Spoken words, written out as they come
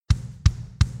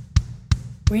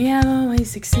We have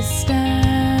always existed,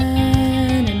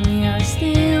 and we are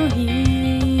still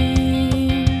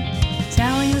here,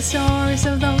 telling the stories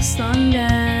of those long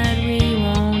dead. We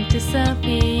won't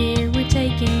disappear. We're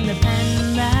taking the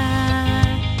pen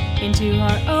back into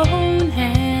our own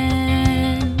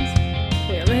hands.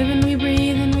 We live and we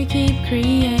breathe and we keep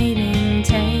creating,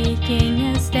 taking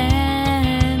a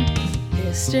stand.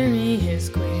 History is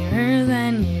queerer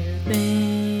than you think.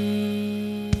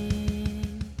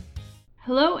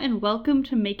 Hello and welcome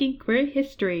to Making Queer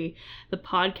History, the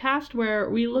podcast where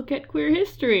we look at queer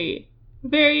history.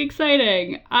 Very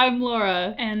exciting. I'm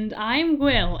Laura. And I'm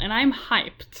Will, and I'm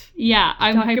hyped. Yeah,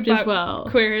 I'm Talk hyped about as well.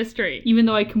 Queer history. Even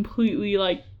though I completely,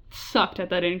 sucked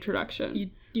at that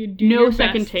introduction. You do No your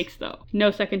second best. takes, though.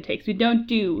 No second takes. We don't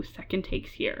do second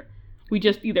takes here. We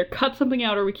just either cut something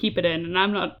out or we keep it in,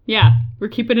 and we're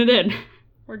keeping it in.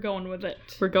 We're going with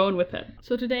it. We're going with it.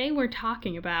 So today we're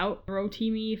talking about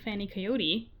Rotimi Fanny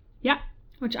Coyote. Yeah.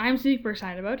 Which I'm super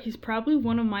excited about. He's probably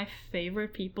one of my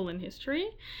favorite people in history,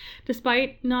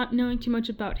 despite not knowing too much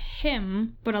about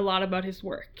him, but a lot about his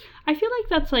work. I feel like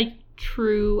that's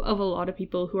true of a lot of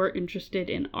people who are interested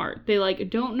in art. They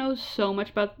don't know so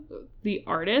much about the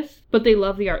artist, but they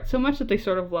love the art so much that they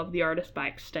sort of love the artist by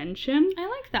extension. I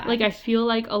like that. I feel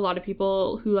like a lot of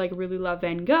people who really love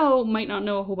Van Gogh might not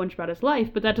know a whole bunch about his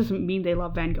life, but that doesn't mean they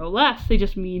love Van Gogh less. They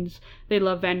just means they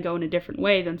love Van Gogh in a different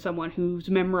way than someone who's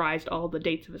memorized all the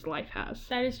dates of his life has.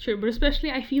 That is true, but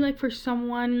especially I feel like for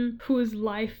someone whose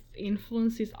life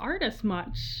influenced his art as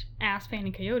much as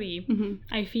Fanny Coyote,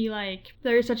 I feel like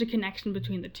there is such a connection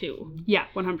between the two. Yeah,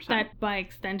 100%. That by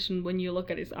extension, when you look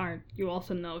at his art, you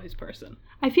also know his person.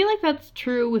 I feel like that's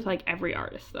true with every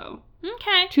artist though.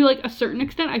 Okay. To a certain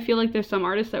extent, I feel like there's some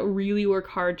artists that really work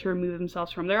hard to remove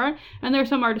themselves from their art, and there are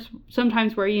some artists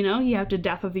sometimes where, you have to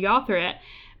death of the author it.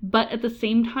 But at the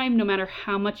same time, no matter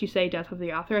how much you say death of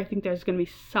the author, I think there's going to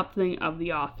be something of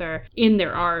the author in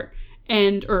their art.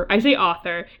 Or I say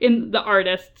author, in the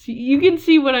artists. You can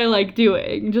see what I like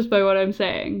doing just by what I'm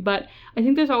saying. But I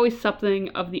think there's always something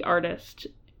of the artist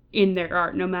in their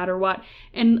art, no matter what.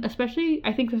 And especially,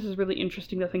 I think this is really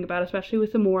interesting to think about, especially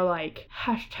with the more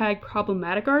hashtag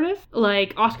problematic artists.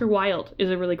 Oscar Wilde is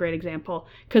a really great example,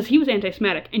 because he was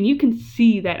anti-Semitic, and you can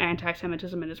see that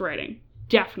anti-Semitism in his writing.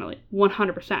 Definitely,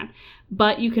 100%.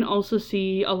 But you can also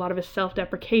see a lot of his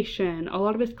self-deprecation, a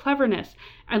lot of his cleverness.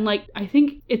 And I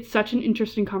think it's such an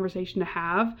interesting conversation to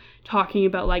have, talking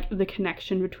about the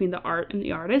connection between the art and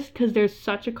the artist, because there's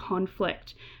such a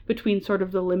conflict between sort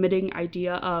of the limiting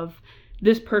idea of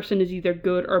this person is either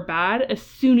good or bad as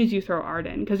soon as you throw art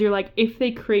in. Because you're if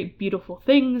they create beautiful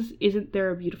things, isn't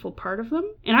there a beautiful part of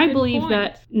them? And I believe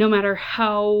that no matter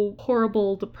how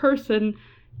horrible the person,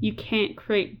 you can't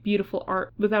create beautiful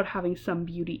art without having some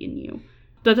beauty in you.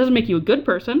 That doesn't make you a good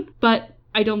person, but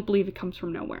I don't believe it comes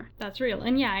from nowhere. That's real.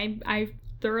 And yeah, I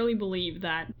thoroughly believe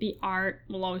that the art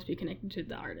will always be connected to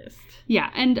the artist.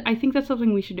 Yeah, and I think that's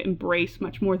something we should embrace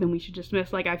much more than we should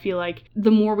dismiss. I feel like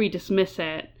the more we dismiss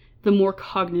it, the more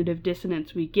cognitive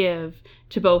dissonance we give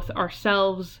to both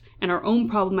ourselves and our own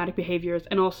problematic behaviors,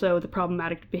 and also the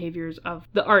problematic behaviors of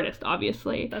the artist,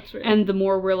 obviously. That's right. And the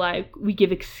more we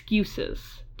give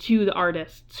excuses to the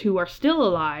artists who are still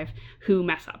alive who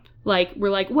mess up.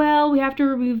 We're well, we have to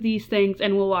remove these things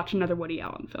and we'll watch another Woody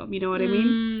Allen film. You know what I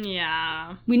mean?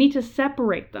 Yeah. We need to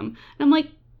separate them. And I'm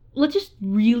let's just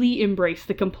really embrace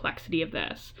the complexity of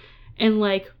this. And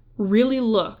really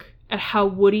look at how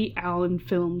Woody Allen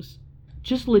films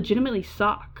just legitimately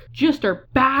suck. Just are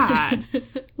bad.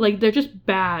 They're just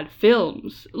bad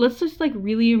films. Let's just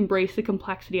really embrace the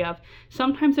complexity of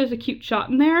sometimes there's a cute shot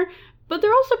in there, but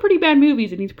they're also pretty bad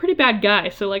movies, and he's a pretty bad guy,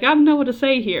 so I don't know what to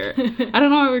say here. I don't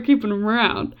know why we're keeping him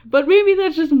around. But maybe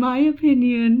that's just my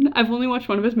opinion. I've only watched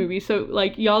one of his movies, so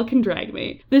y'all can drag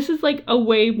me. This is a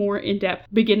way more in-depth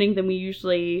beginning than we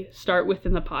usually start with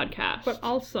in the podcast. But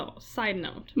also, side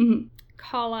note,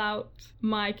 call out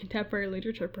my contemporary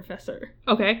literature professor.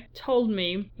 Okay. Told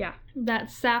me that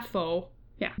Sappho,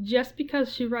 just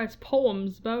because she writes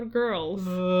poems about girls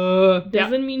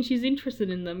doesn't mean she's interested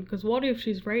in them. Because what if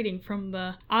she's writing from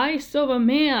the eyes of a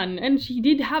man and she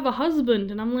did have a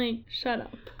husband? And I'm shut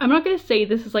up. I'm not going to say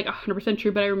this is 100%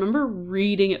 true, but I remember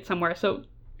reading it somewhere. So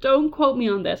don't quote me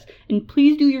on this. And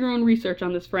please do your own research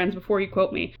on this, friends, before you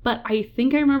quote me. But I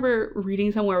think I remember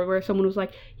reading somewhere where someone was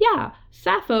yeah,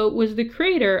 Sappho was the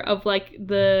creator of I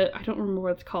don't remember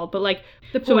what it's called, but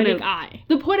the poetic eye.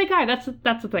 The poetic eye, that's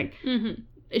the thing. Mm-hmm.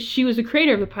 She was the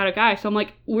creator of the poetic eye. So I'm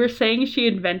we're saying she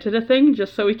invented a thing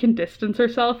just so we can distance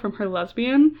herself from her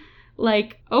lesbian?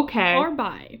 Okay. Or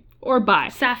bi.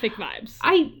 Sapphic vibes.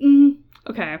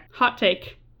 Okay, hot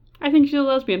take. I think she's a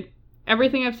lesbian.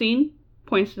 Everything I've seen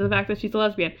points to the fact that she's a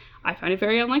lesbian. I find it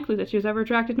very unlikely that she was ever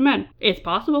attracted to men. It's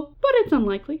possible, but it's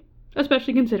unlikely.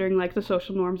 Especially considering, like, the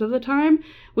social norms of the time,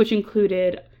 which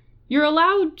included you're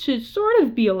allowed to sort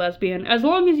of be a lesbian as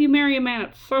long as you marry a man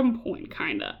at some point,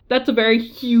 kinda. That's a very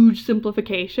huge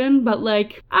simplification, but,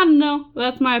 like, I don't know.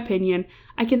 That's my opinion.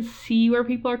 I can see where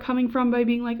people are coming from by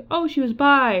being like, oh, she was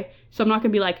bi. So I'm not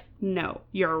gonna be like, no,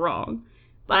 you're wrong.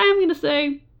 But I am gonna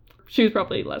say she was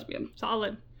probably lesbian.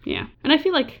 Solid. Yeah. And I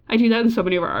feel like I do that in so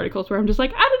many of our articles where I'm just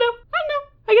like, I don't know.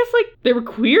 I guess, like, they were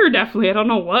queer, definitely. I don't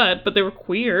know what, but they were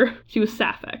queer. She was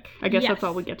sapphic. I guess that's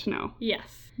all we get to know.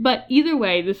 Yes. But either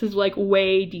way, this is, like,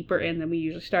 way deeper in than we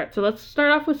usually start. So let's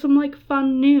start off with some, like,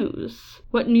 fun news.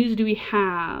 What news do we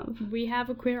have? We have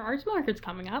a queer arts market's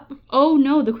coming up. Oh,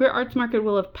 no, the queer arts market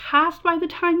will have passed by the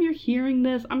time you're hearing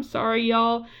this. I'm sorry,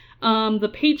 y'all.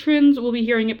 The patrons will be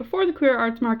hearing it before the queer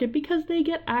arts market because they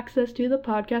get access to the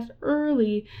podcast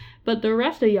early. But the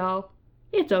rest of y'all,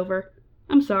 it's over.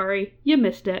 I'm sorry, you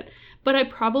missed it. But I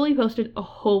probably posted a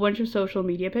whole bunch of social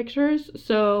media pictures,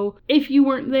 so if you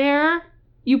weren't there,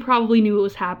 you probably knew it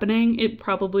was happening. It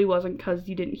probably wasn't because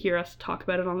you didn't hear us talk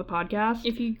about it on the podcast.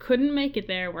 If you couldn't make it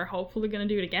there, we're hopefully going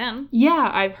to do it again. Yeah,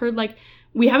 I've heard, like,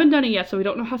 we haven't done it yet, so we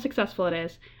don't know how successful it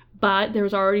is. But there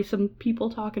was already some people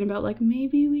talking about, like,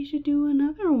 maybe we should do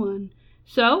another one.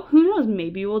 So, who knows,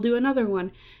 maybe we'll do another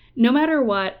one. No matter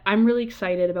what, I'm really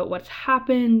excited about what's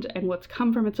happened and what's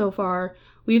come from it so far.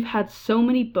 We've had so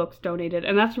many books donated,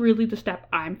 and that's really the step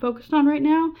I'm focused on right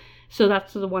now. So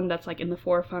that's the one that's, like, in the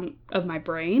forefront of my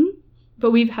brain.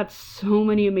 But we've had so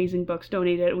many amazing books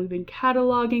donated, and we've been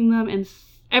cataloging them, and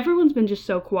everyone's been just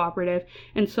so cooperative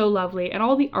and so lovely. And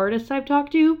all the artists I've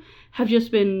talked to have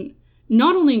just been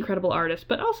not only incredible artists,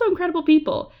 but also incredible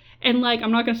people. And, like,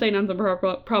 I'm not going to say none of them are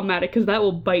problematic, because that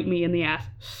will bite me in the ass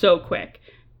so quick.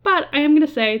 But I am going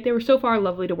to say they were so far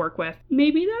lovely to work with.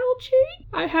 Maybe that'll change.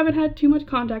 I haven't had too much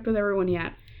contact with everyone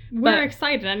yet. We're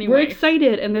excited anyway. We're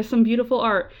excited, and there's some beautiful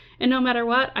art. And no matter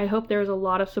what, I hope there's a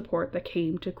lot of support that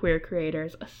came to queer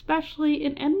creators, especially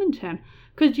in Edmonton.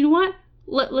 Because you know what?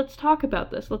 Let's talk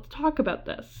about this.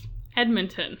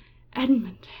 Edmonton.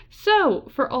 So,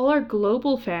 for all our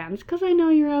global fans, because I know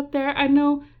you're out there, I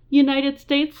know United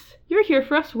States, you're here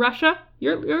for us. Russia,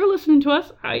 you're listening to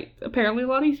us. Apparently a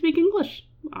lot of you speak English.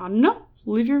 No,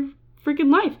 live your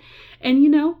freaking life. And, you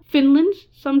know, Finland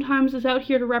sometimes is out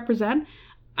here to represent.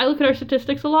 I look at our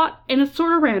statistics a lot, and it's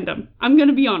sort of random. I'm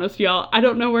gonna be honest, y'all. I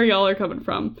don't know where y'all are coming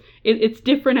from. It's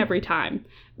different every time.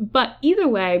 But either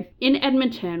way, in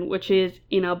Edmonton, which is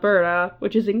in Alberta,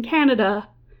 which is in Canada,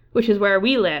 which is where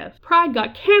we live, Pride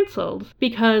got cancelled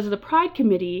because the Pride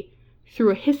Committee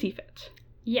threw a hissy fit.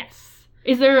 Yes.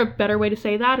 Is there a better way to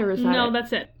say that, or is that No,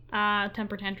 that's it.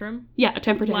 Temper tantrum. Yeah, a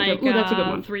temper tantrum. Like, ooh, that's a good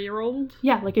one. 3-year-old.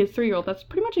 Yeah, like a 3-year-old. That's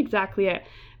pretty much exactly it.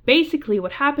 Basically,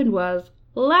 what happened was,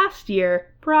 last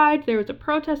year, Pride, there was a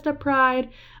protest at Pride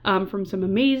from some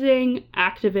amazing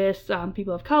activists,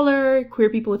 people of color, queer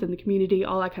people within the community,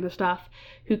 all that kind of stuff,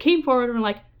 who came forward and were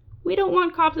like, we don't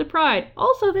want cops at Pride.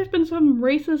 Also, there's been some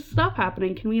racist stuff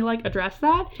happening. Can we, like, address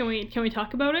that? Can we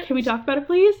talk about it? Can we talk about it,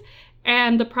 please?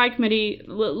 And the Pride Committee,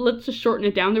 let's just shorten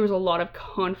it down. There was a lot of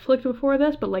conflict before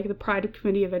this, but, like, the Pride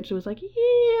Committee eventually was like,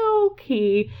 yeah,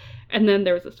 okay. And then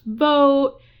there was this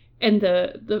vote, and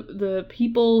the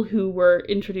people who were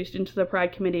introduced into the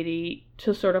Pride Committee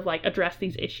to sort of, like, address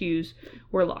these issues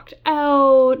were locked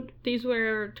out. These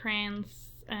were trans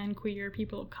and queer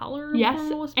people of color, yes, for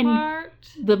the most and part.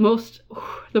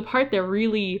 The part that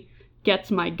really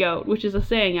gets my goat, which is a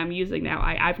saying I'm using now.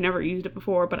 I've never used it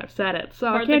before, but I've said it,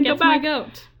 so I can't go back. My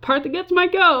goat. Part that gets my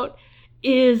goat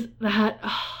is that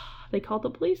they called the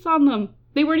police on them.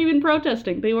 They weren't even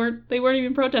protesting. They weren't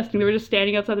even protesting. They were just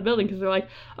standing outside the building because they're like,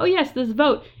 oh yes, this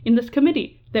vote in this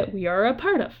committee that we are a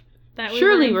part of. That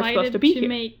surely we're supposed to be here.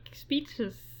 Make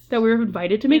speeches. That we were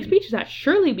invited to make speeches at.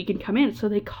 Surely we can come in. So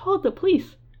they called the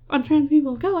police on trans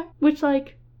people of color, which,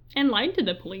 like, and lied to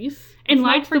the police. And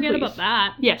lied to the police. Forget about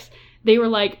that. Yes. They were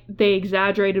like, they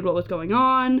exaggerated what was going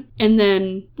on. And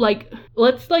then, like,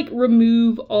 let's, like,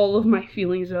 remove all of my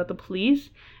feelings about the police.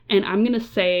 And I'm going to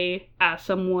say, as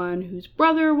someone whose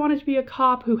brother wanted to be a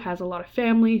cop, who has a lot of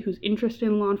family, who's interested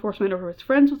in law enforcement, or who is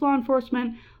friends with law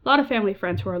enforcement, a lot of family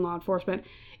friends who are in law enforcement,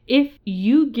 if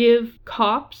you give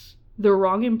cops the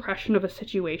wrong impression of a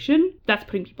situation, that's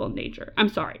putting people in danger. I'm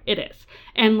sorry, it is.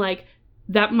 And, like,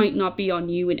 that might not be on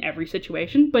you in every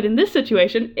situation, but in this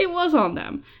situation, it was on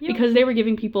them. Yep. Because they were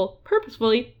giving people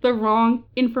purposefully the wrong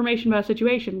information about a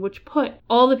situation, which put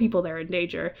all the people there in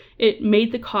danger. It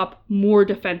made the cop more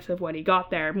defensive when he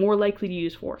got there, more likely to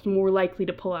use force, more likely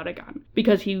to pull out a gun,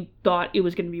 because he thought it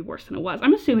was going to be worse than it was.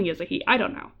 I'm assuming it was a he. I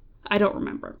don't know. I don't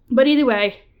remember. But either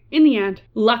way, in the end,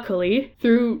 luckily,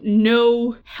 through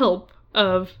no help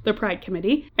of the Pride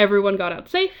Committee, everyone got out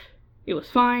safe. It was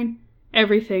fine.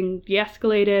 Everything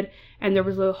de-escalated, and there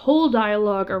was a whole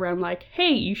dialogue around like,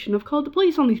 hey, you shouldn't have called the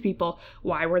police on these people.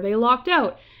 Why were they locked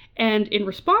out? And in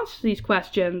response to these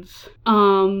questions,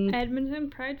 Edmonton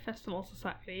Pride Festival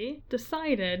Society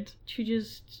decided to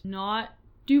just not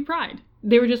do Pride.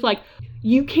 They were just like,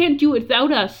 you can't do it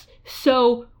without us,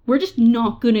 so we're just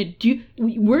not gonna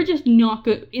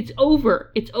it's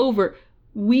over.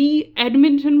 We,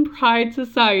 Edmonton Pride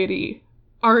Society,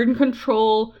 are in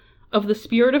control of the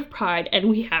spirit of Pride, and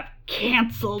we have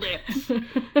canceled it.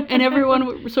 And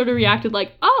everyone sort of reacted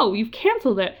like, oh, you've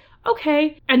canceled it.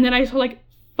 Okay. And then I saw like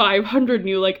 500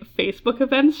 new like Facebook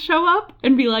events show up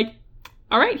and be like,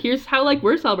 all right, here's how like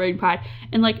we're celebrating Pride.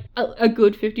 And like a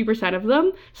good 50% of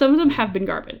them, some of them have been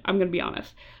garbage, I'm gonna be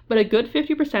honest, but a good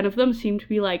 50% of them seem to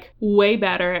be like way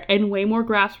better and way more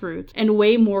grassroots and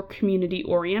way more community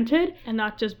oriented. And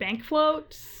not just bank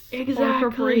floats. Exactly. Or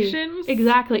corporations.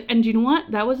 Exactly. And you know what?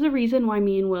 That was the reason why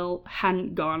me and Will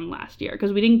hadn't gone last year.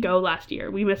 Because we didn't go last year.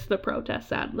 We missed the protest,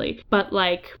 sadly. But,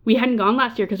 like, we hadn't gone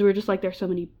last year because we were just like, there's so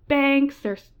many banks.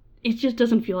 It just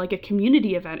doesn't feel like a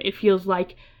community event. It feels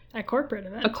like a corporate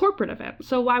event. A corporate event.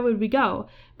 So why would we go?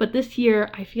 But this year,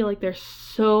 I feel like there's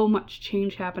so much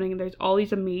change happening. And there's all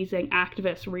these amazing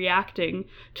activists reacting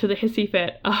to the hissy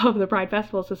fit of the Pride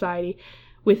Festival Society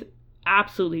with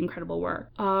absolutely incredible work.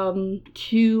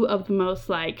 Two of the most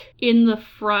like in the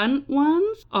front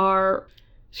ones are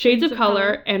Shades of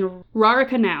Color and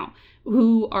Rarika Now,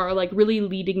 who are like really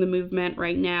leading the movement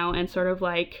right now, and sort of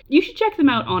like, you should check them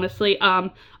out, honestly.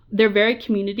 They're very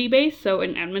community based, so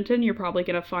in Edmonton you're probably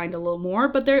gonna find a little more,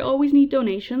 but they always need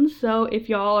donations. So if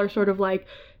y'all are sort of like,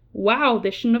 wow,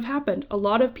 this shouldn't have happened, a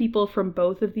lot of people from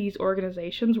both of these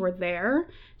organizations were there.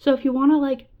 So if you want to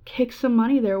like kick some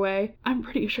money their way, I'm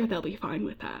pretty sure they'll be fine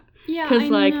with that. Yeah, because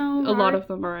like a lot of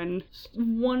them are in.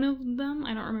 One of them,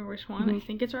 I don't remember which one. I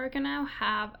think it's Rarika Now,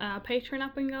 have a Patreon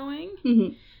up and going.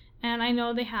 Mm-hmm. And I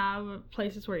know they have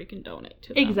places where you can donate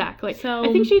to them. Exactly. So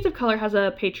I think Shades of Color has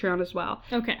a Patreon as well.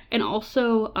 Okay. And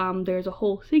also, there's a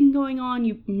whole thing going on.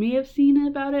 You may have seen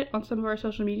about it on some of our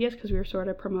social medias because we were sort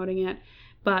of promoting it.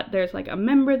 But there's like a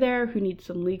member there who needs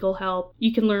some legal help.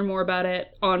 You can learn more about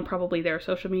it on probably their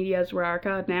social medias,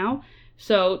 Rarika Now.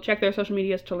 So check their social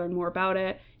medias to learn more about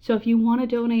it. So if you want to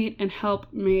donate and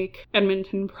help make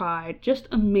Edmonton Pride just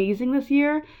amazing this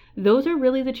year, those are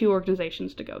really the two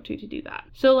organizations to go to do that.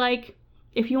 So like,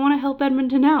 if you want to help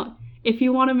Edmonton out, if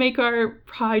you want to make our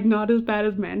Pride not as bad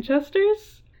as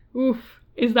Manchester's, oof.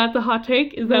 Is that the hot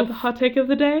take? Is that the hot take of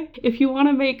the day? If you want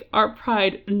to make our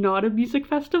Pride not a music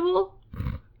festival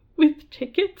with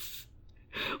tickets,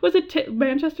 was it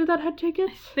Manchester that had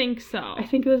tickets? I think so. I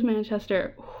think it was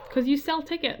Manchester. Because you sell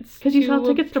tickets. Because you sell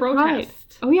tickets to Pride.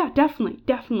 protest. Oh yeah,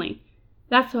 definitely.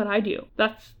 That's what I do.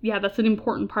 That's an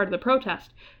important part of the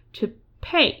protest. To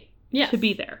pay to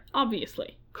be there.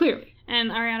 Obviously. Clearly.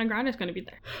 And Ariana Grande is going to be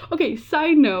there. Okay,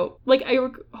 side note. Like,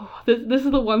 this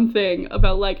is the one thing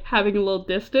about, like, having a little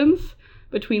distance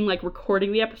between, like,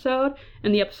 recording the episode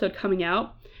and the episode coming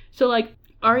out. So, like,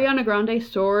 Ariana Grande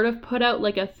sort of put out,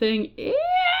 like, a thing-ish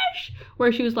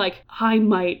where she was like, I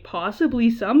might possibly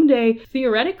someday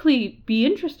theoretically be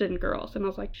interested in girls. And I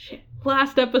was like, shit.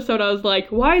 Last episode, I was like,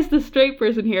 why is the straight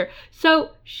person here? So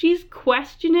she's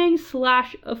questioning /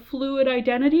 a fluid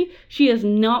identity. She has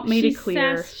not made it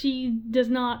clear. Says she's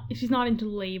not into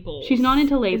labels. She's not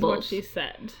into labels. Is what she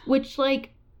said. Which,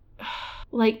 like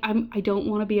I don't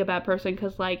want to be a bad person,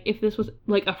 because, like, if this was,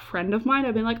 like, a friend of mine,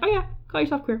 I'd be like, oh yeah, call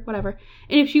yourself queer, whatever.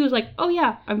 And if she was like, oh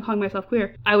yeah, I'm calling myself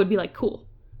queer, I would be like, cool.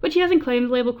 But she hasn't claimed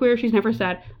the label queer. She's never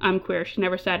said, I'm queer. She's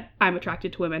never said, I'm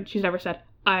attracted to women. She's never said,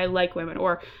 I like women,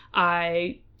 or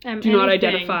I do not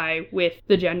identify with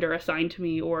the gender assigned to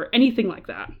me, or anything like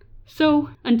that. So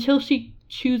until she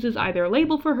chooses either a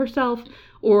label for herself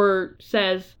or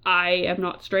says, I am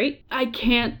not straight, I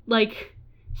can't, like,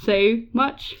 say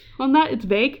much on that. It's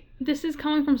vague. This is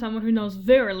coming from someone who knows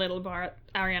very little about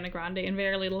Ariana Grande and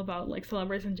very little about, like,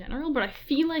 celebrities in general, but I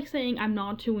feel like saying I'm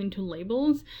not too into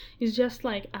labels is just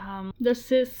like the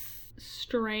cis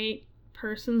straight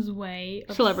person's way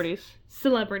of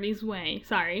celebrities way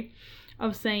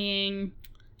of saying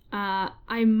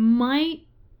I might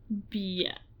be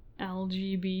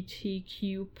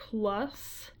LGBTQ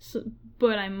plus,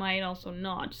 but I might also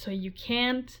not, so you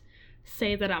can't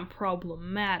say that I'm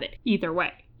problematic either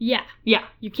way. Yeah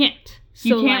you can't.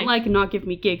 So you can't like not give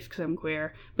me gigs because I'm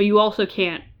queer, but you also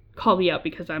can't call me out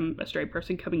because I'm a straight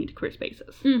person coming into queer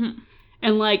spaces. Mm-hmm.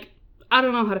 And, like, I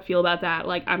don't know how to feel about that.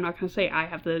 Like, I'm not gonna say I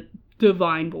have the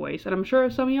divine voice. And I'm sure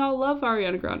some of y'all love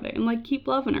Ariana Grande and like keep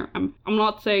loving her. I'm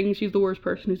not saying she's the worst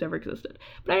person who's ever existed,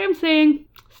 but I am saying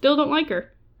still don't like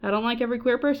her. I don't like every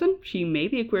queer person. She may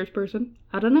be a queer person.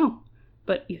 I don't know.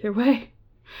 But either way,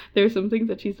 there's some things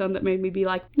that she's done that made me be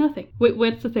like, nothing. Wait,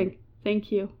 what's the thing?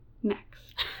 Thank you.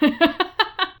 Next.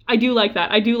 I do like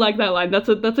that. I do like that line. That's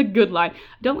a good line.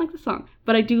 I don't like the song,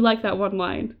 but I do like that one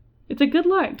line. It's a good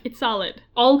line. It's solid.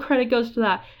 All credit goes to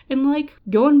that. And like,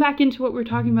 going back into what we were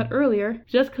talking about earlier,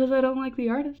 just because I don't like the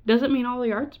artist doesn't mean all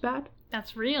the art's bad.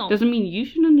 That's real. Doesn't mean you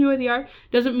should enjoy the art.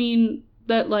 Doesn't mean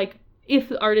that like, if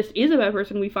the artist is a bad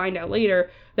person, we find out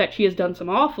later that she has done some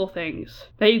awful things,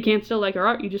 that you can't still like her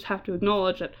art. You just have to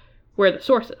acknowledge that where the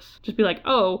source is. Just be like,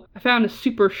 oh, I found a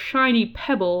super shiny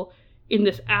pebble in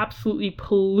this absolutely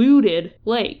polluted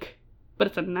lake, but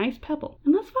it's a nice pebble,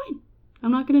 and that's fine.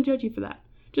 I'm not going to judge you for that.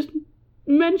 Just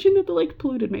mention that the lake's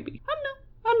polluted, maybe. I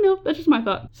don't know. That's just my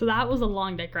thought. So that was a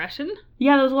long digression.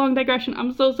 Yeah, that was a long digression.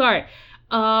 I'm so sorry.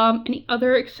 Any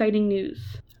other exciting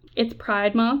news? It's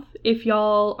Pride Month. If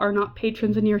y'all are not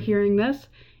patrons and you're hearing this,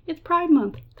 it's Pride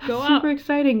Month. That's Go super out.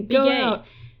 exciting. Be Go gay. out.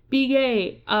 Be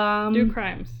gay. Do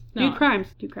crimes. No. Do crimes.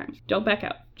 Do crimes. Don't back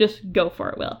out. Just go for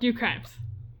it, Will. Do crimes.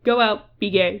 Go out,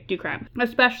 be gay, do crime.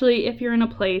 Especially if you're in a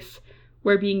place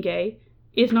where being gay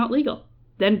is not legal.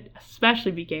 Then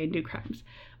especially be gay and do crimes.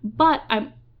 But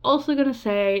I'm also going to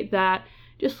say that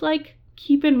just like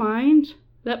keep in mind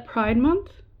that Pride Month,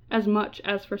 as much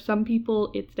as for some people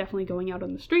it's definitely going out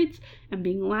on the streets and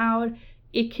being loud,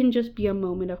 it can just be a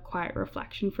moment of quiet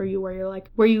reflection for you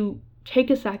where you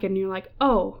take a second and you're like,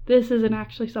 oh, this isn't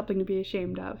actually something to be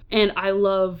ashamed of. And I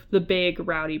love the big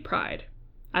rowdy pride.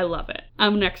 I love it.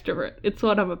 I'm an extrovert. It's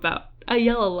what I'm about. I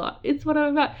yell a lot. It's what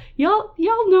I'm about. Y'all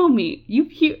know me.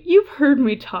 You've heard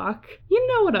me talk. You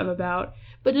know what I'm about.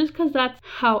 But just because that's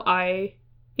how I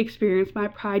experience my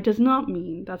pride does not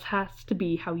mean that has to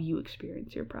be how you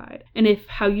experience your pride. And if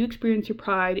how you experience your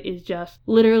pride is just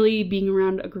literally being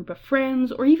around a group of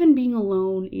friends or even being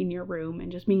alone in your room and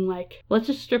just being like, let's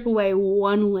just strip away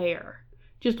one layer,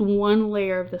 just one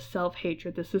layer of the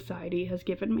self-hatred this society has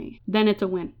given me, then it's a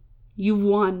win. You've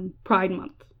won Pride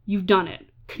Month. You've done it.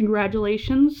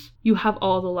 Congratulations. You have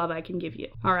all the love I can give you.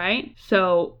 All right?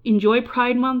 So enjoy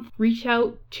Pride Month. Reach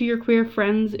out to your queer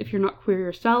friends if you're not queer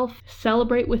yourself.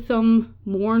 Celebrate with them.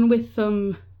 Mourn with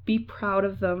them. Be proud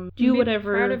of them. Do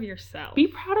whatever. Be proud of yourself. Be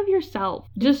proud of yourself.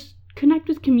 Just connect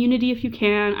with community if you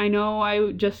can. I know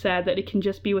I just said that it can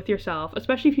just be with yourself,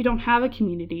 especially if you don't have a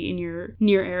community in your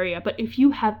near area. But if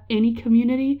you have any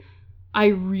community, I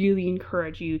really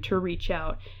encourage you to reach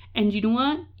out. And you know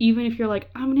what? Even if you're like,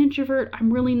 I'm an introvert,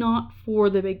 I'm really not for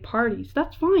the big parties,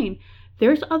 that's fine.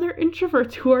 There's other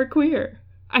introverts who are queer.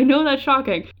 I know that's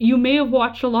shocking. You may have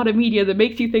watched a lot of media that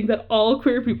makes you think that all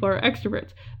queer people are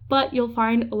extroverts, but you'll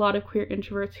find a lot of queer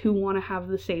introverts who want to have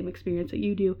the same experience that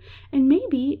you do. And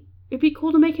maybe it'd be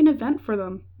cool to make an event for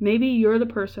them. Maybe you're the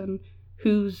person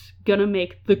who's gonna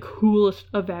make the coolest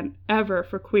event ever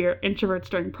for queer introverts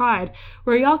during Pride,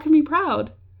 where y'all can be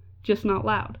proud, just not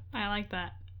loud. I like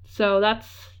that. So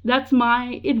that's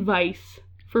my advice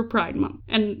for Pride Month.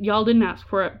 And y'all didn't ask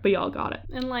for it, but y'all got it.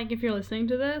 And like, if you're listening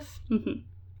to this,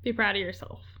 be proud of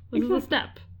yourself. This is a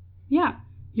step. Yeah,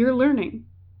 you're learning.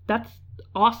 That's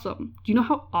awesome. Do you know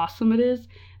how awesome it is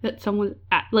that someone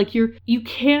you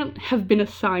can't have been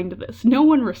assigned this. No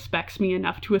one respects me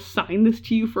enough to assign this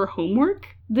to you for homework.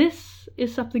 This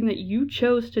is something that you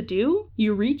chose to do.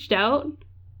 You reached out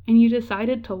and you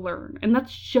decided to learn. And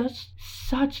that's just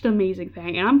such an amazing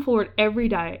thing. And I'm floored every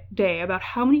day about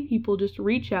how many people just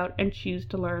reach out and choose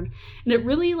to learn. And it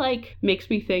really makes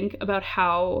me think about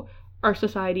how our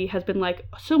society has been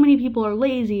so many people are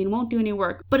lazy and won't do any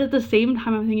work. But at the same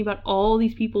time, I'm thinking about all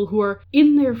these people who are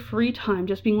in their free time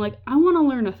just being like, I want to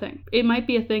learn a thing. It might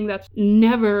be a thing that's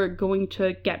never going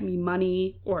to get me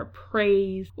money or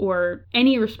praise or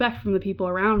any respect from the people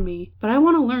around me, but I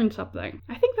want to learn something.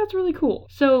 I think that's really cool.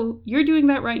 So you're doing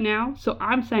that right now, so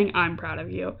I'm saying I'm proud of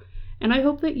you. And I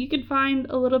hope that you can find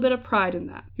a little bit of pride in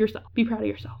that yourself. Be proud of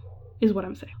yourself, is what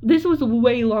I'm saying. This was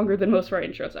way longer than most of our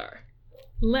intros are.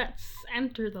 Let's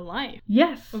enter the life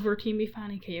of Rotimi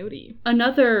Fanny Coyote.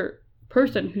 Another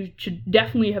person who should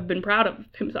definitely have been proud of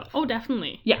himself. Oh,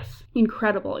 definitely. Yes.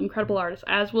 Incredible artist.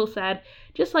 As Will said,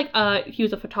 just he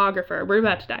was a photographer. We're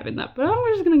about to dive in that, but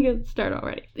we're just going to get started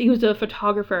already. He was a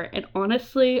photographer, and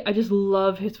honestly, I just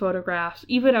love his photographs.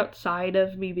 Even outside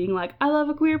of me being I love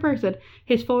a queer person,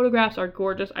 his photographs are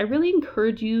gorgeous. I really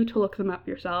encourage you to look them up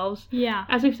yourselves. Yeah.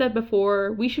 As we've said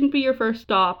before, we shouldn't be your first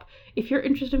stop. If you're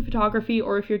interested in photography,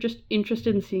 or if you're just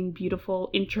interested in seeing beautiful,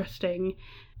 interesting,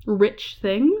 rich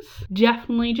things,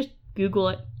 definitely just Google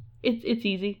it. It's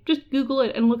easy. Just Google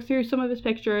it and look through some of his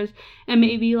pictures and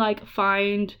maybe like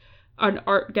find an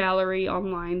art gallery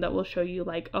online that will show you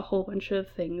like a whole bunch of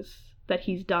things that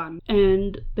he's done.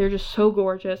 And they're just so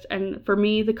gorgeous. And for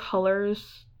me, the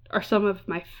colors are some of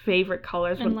my favorite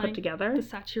colors when put together. The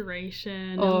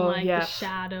saturation Oh, and yes. the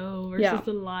shadow versus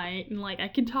the light. And I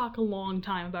could talk a long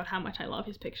time about how much I love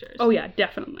his pictures. Oh yeah,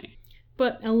 definitely.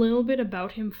 But a little bit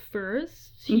about him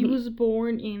first. He was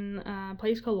born in a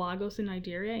place called Lagos in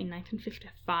Nigeria in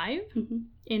 1955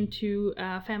 into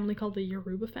a family called the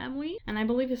Yoruba family. And I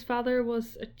believe his father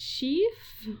was a chief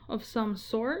of some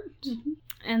sort.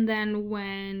 And then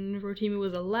when Rotimi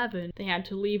was 11, they had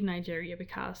to leave Nigeria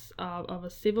because of a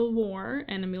civil war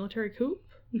and a military coup.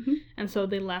 And so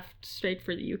they left straight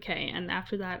for the UK. And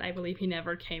after that, I believe he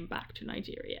never came back to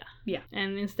Nigeria. Yeah.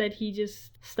 And instead, he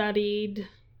just studied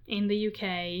in the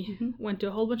UK, went to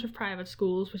a whole bunch of private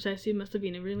schools, which I assume must have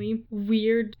been a really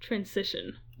weird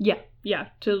transition. Yeah.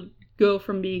 To go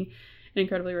from being an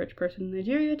incredibly rich person in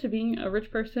Nigeria to being a rich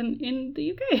person in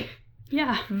the UK.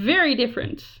 Yeah. Very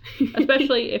different.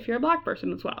 Especially if you're a black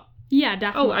person as well. Yeah,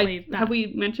 definitely. Have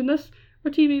we mentioned this?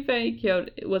 Rotimi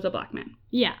Fani-Kayode was a black man.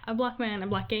 Yeah, a black man, a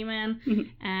black gay man.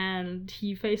 And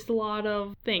he faced a lot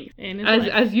of things in his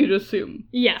life. As you'd assume.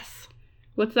 Yes.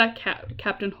 What's that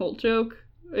Captain Holt joke?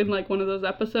 In like one of those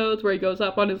episodes where he goes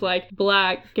up on his like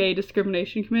black gay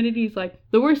discrimination committee. He's like,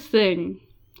 the worst thing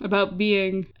about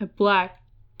being a black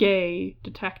gay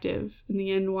detective in the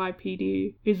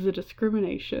NYPD is the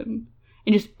discrimination.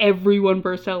 And just everyone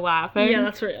bursts out laughing. Yeah,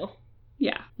 that's real.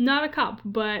 Yeah. Not a cop,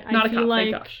 but I feel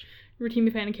like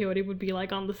Rotimi Fani-Kayode would be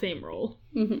like on the same role.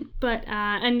 But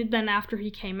and then after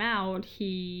he came out,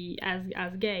 he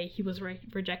as gay, he was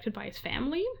rejected by his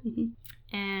family.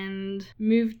 And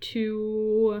moved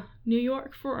to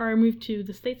moved to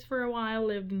the States for a while,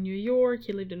 lived in New York,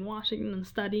 he lived in Washington and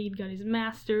studied, got his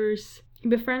master's. He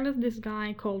befriended this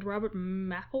guy called Robert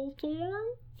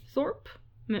Mapplethorpe,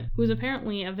 who's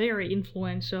apparently a very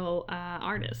influential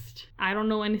artist. I don't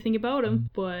know anything about him,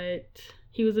 but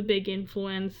he was a big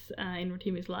influence in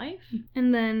Rotimi's life.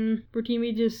 And then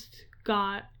Rotimi just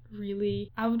got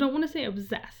really, I don't want to say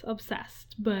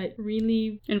obsessed, but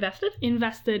really invested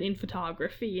in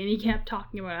photography. And he kept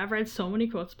talking about it. I've read so many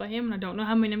quotes by him, and I don't know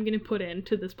how many I'm going to put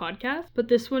into this podcast, but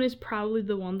this one is probably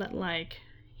the one that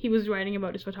he was writing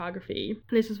about his photography.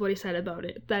 This is what he said about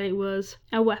it, that it was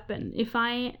a weapon. If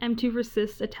I am to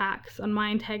resist attacks on my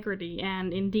integrity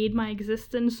and indeed my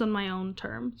existence on my own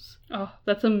terms. Oh,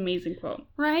 that's an amazing quote.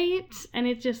 Right? And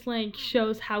it just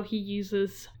shows how he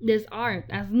uses this art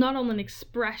as not only an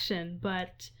expression,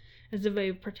 but as a way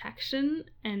of protection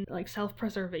and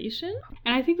self-preservation.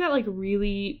 And I think that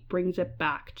really brings it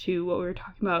back to what we were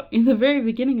talking about in the very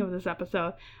beginning of this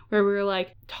episode, where we were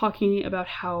talking about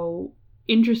how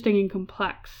interesting and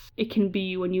complex it can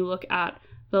be when you look at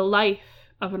the life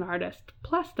of an artist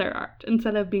plus their art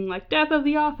instead of being death of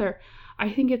the author.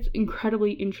 I think it's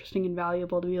incredibly interesting and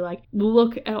valuable to be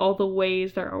look at all the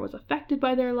ways their art was affected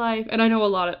by their life. And I know a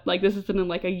lot of this isn't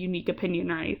a unique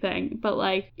opinion or anything, but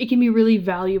it can be really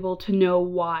valuable to know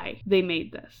why they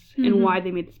made this and why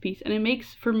they made this piece. And it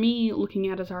makes, for me, looking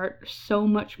at his art so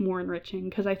much more enriching,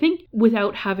 because I think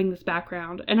without having this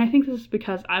background, and I think this is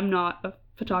because I'm not a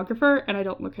photographer and I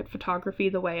don't look at photography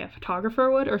the way a photographer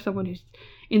would, or someone who's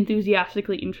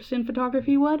enthusiastically interested in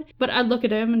photography would, but I'd look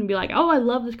at him and be like, oh, I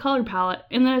love this color palette,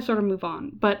 and then I sort of move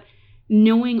on. But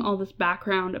knowing all this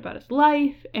background about his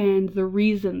life and the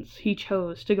reasons he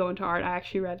chose to go into art, I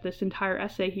actually read this entire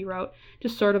essay he wrote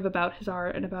just sort of about his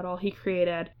art and about all he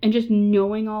created, and just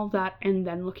knowing all that and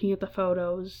then looking at the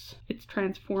photos, it's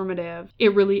transformative.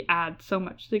 It really adds so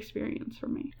much to the experience for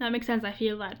me. That makes sense. I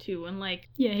feel that too. And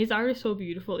his art is so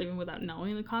beautiful even without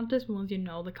knowing the context, but once you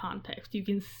know the context, you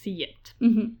can see it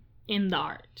in the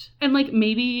art. And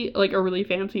maybe a really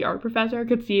fancy art professor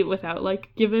could see it without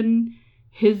given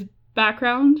his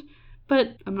background,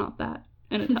 but I'm not that,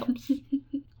 and it helps.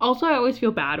 Also, I always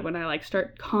feel bad when I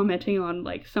start commenting on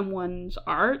someone's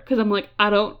art, because I'm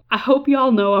I hope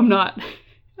y'all know I'm not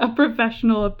a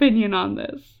professional opinion on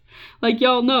this.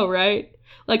 Y'all know, right?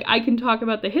 I can talk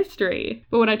about the history,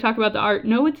 but when I talk about the art,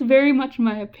 no, it's very much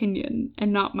my opinion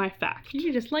and not my fact.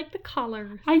 You just like the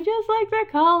colors. I just like the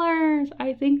colors.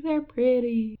 I think they're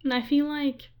pretty. And I feel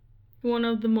one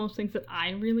of the most things that I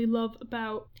really love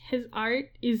about his art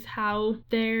is how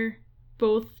they're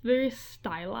both very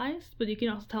stylized, but you can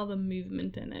also tell the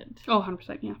movement in it. Oh,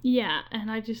 100%, yeah. Yeah,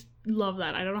 and I just love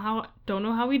that. I don't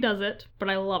know how he does it, but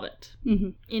I love it.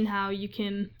 In how you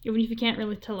can, even if you can't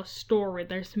really tell a story,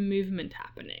 there's movement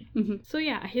happening. So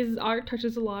yeah, his art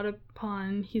touches a lot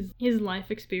upon his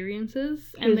life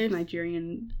experiences. And his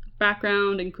Nigerian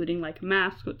background, including like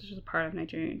masks, which is a part of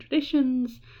Nigerian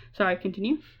traditions. Sorry,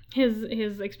 continue.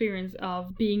 His experience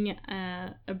of being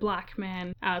a black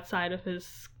man outside of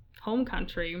his home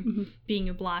country, Mm-hmm. being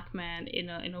a black man in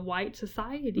a white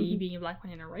society, Mhm. being a black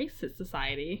man in a racist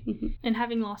society, Mm-hmm. and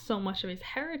having lost so much of his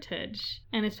heritage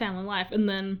and his family life, and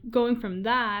then going from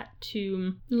that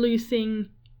to losing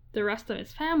the rest of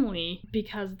his family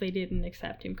because they didn't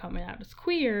accept him coming out as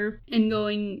queer. And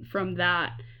going from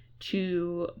that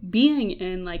to being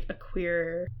in like a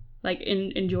queer, like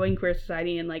enjoying queer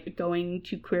society and like going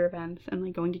to queer events and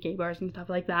like going to gay bars and stuff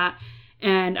like that,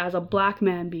 and as a black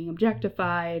man being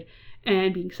objectified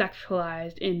and being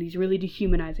sexualized in these really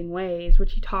dehumanizing ways,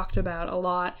 which he talked about a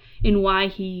lot in why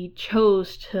he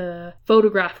chose to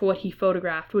photograph what he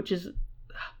photographed, which is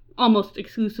almost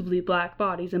exclusively black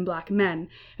bodies and black men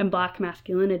and black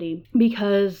masculinity,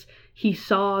 because he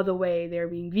saw the way they're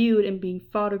being viewed and being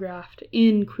photographed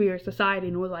in queer society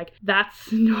and was like,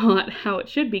 that's not how it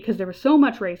should be, because there was so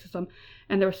much racism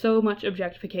and there was so much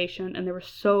objectification and there was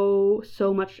so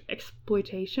much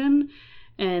exploitation.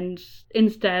 And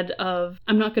instead of,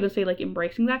 I'm not going to say like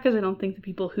embracing that, because I don't think the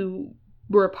people who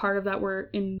were a part of that were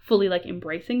fully like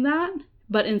embracing that,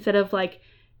 but instead of like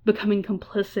becoming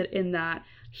complicit in that,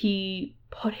 he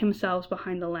put himself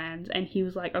behind the lens and he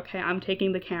was like, okay, I'm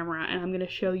taking the camera and I'm going to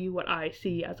show you what I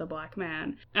see as a black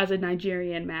man, as a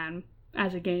Nigerian man,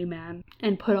 as a gay man,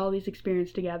 and put all these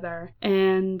experiences together.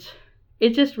 And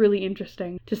it's just really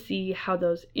interesting to see how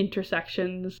those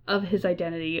intersections of his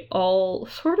identity all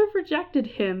sort of rejected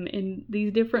him in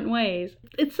these different ways.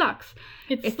 It sucks.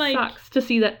 It sucks to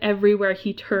see that everywhere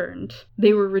he turned,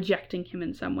 they were rejecting him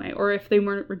in some way. Or if they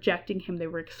weren't rejecting him, they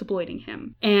were exploiting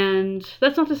him. And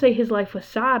that's not to say his life was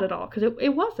sad at all, because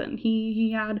it wasn't.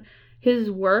 He had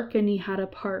his work and he had a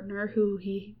partner who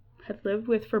he had lived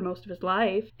with for most of his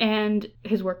life. And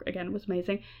his work, again, was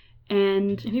amazing.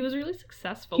 And he was really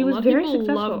successful. He was very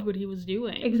successful. Loved what he was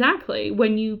doing. Exactly.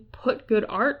 When you put good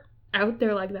art out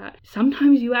there like that,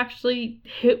 sometimes you actually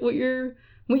hit what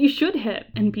you should hit.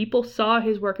 And people saw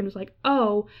his work and was like,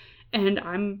 oh, and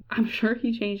I'm sure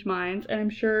he changed minds, and I'm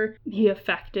sure he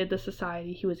affected the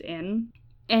society he was in.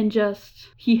 And just,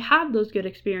 he had those good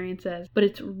experiences, but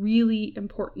it's really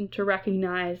important to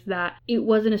recognize that it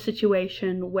wasn't a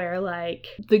situation where, like,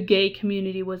 the gay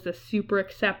community was a super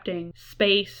accepting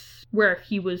space where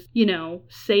he was, you know,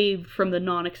 saved from the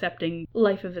non-accepting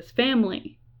life of his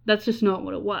family. That's just not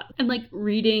what it was. And, like,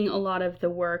 reading a lot of the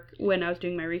work, when I was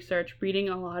doing my research, reading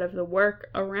a lot of the work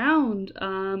around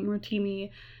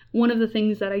Rotimi, one of the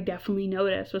things that I definitely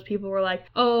noticed was people were like,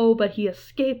 oh, but he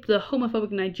escaped the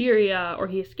homophobic Nigeria, or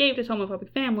he escaped his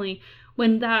homophobic family,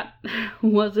 when that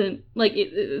wasn't, like,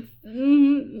 it's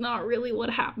not really what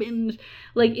happened.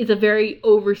 Like, it's a very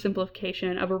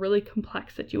oversimplification of a really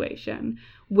complex situation,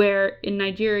 where in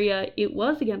Nigeria, it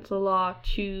was against the law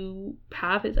to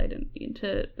have his identity and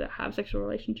to have sexual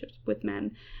relationships with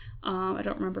men. I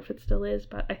don't remember if it still is,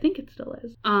 but I think it still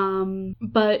is.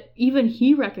 But even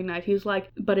he recognized, he was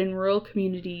like, but in rural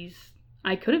communities,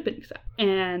 I could have been accepted.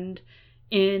 And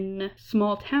in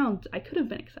small towns, I could have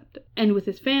been accepted. And with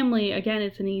his family, again,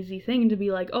 it's an easy thing to be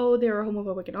like, oh, they were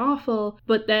homophobic and awful,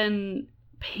 but then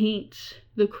paint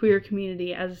the queer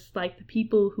community as like the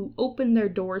people who opened their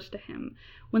doors to him,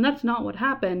 when that's not what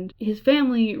happened. His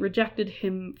family rejected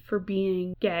him for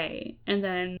being gay, and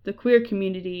then the queer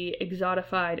community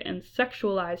exotified and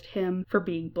sexualized him for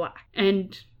being black.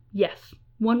 And yes,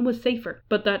 one was safer,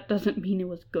 but that doesn't mean it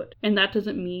was good. And that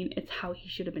doesn't mean it's how he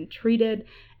should have been treated.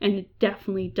 And it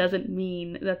definitely doesn't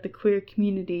mean that the queer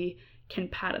community can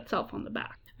pat itself on the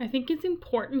back. I think it's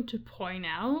important to point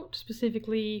out,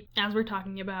 specifically as we're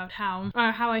talking about how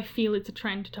I feel it's a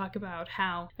trend to talk about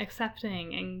how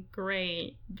accepting and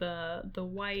great the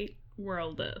white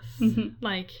world is. Mm-hmm.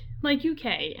 Like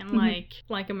UK and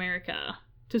like America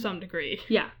to some degree.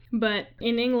 Yeah. But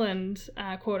in England,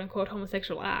 quote-unquote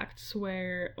homosexual acts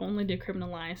were only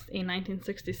decriminalized in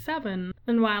 1967,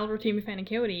 and while Rotimi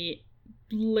Fani-Kayode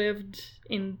lived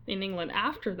in England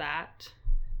after that,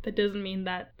 that doesn't mean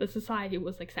that the society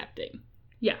was accepting.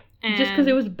 Yeah. Just because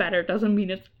it was better doesn't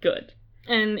mean it's good.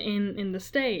 And in the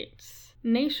States,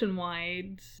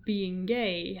 nationwide, being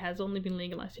gay has only been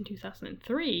legalized in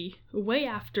 2003, way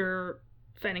after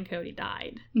Fani-Kayode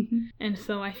died. Mm-hmm. And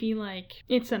so I feel like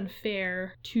it's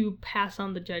unfair to pass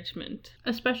on the judgment.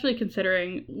 Especially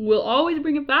considering we'll always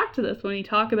bring it back to this when we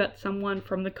talk about someone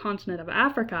from the continent of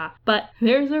Africa. But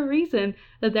there's a reason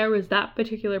that there was that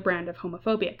particular brand of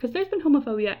homophobia. Because there's been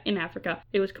homophobia in Africa.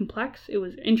 It was complex, it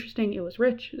was interesting, it was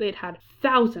rich. They'd had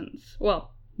thousands,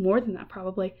 well, more than that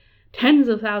probably, tens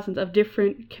of thousands of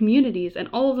different communities, and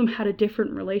all of them had a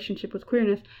different relationship with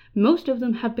queerness. Most of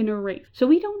them have been erased. So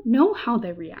we don't know how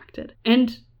they reacted.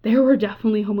 And there were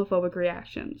definitely homophobic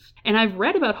reactions. And I've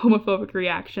read about homophobic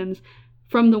reactions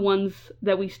from the ones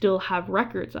that we still have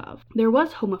records of. There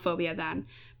was homophobia then,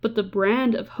 but the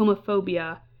brand of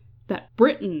homophobia that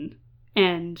Britain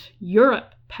and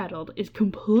Europe peddled is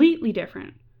completely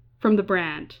different from the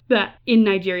brand that in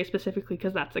Nigeria specifically,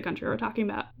 because that's the country we're talking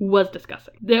about, was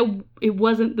discussing. It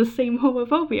wasn't the same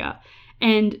homophobia.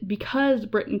 And because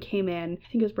Britain came in, I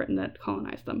think it was Britain that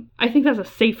colonized them. I think that's a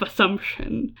safe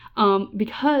assumption.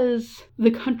 Because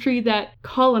the country that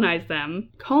colonized them,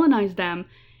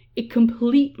 it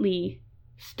completely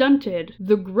stunted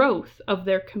the growth of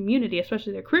their community,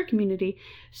 especially their queer community.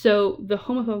 So the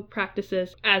homophobic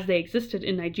practices as they existed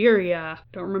in Nigeria,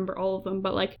 don't remember all of them,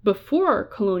 but like before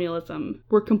colonialism,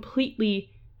 were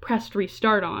completely pressed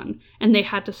restart on, and they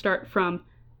had to start from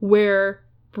where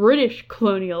British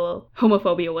colonial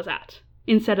homophobia was at,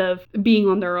 instead of being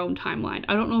on their own timeline.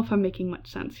 I don't know if I'm making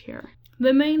much sense here.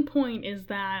 The main point is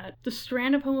that the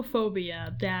strand of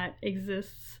homophobia that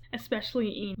exists, especially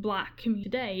in Black community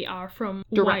today, are from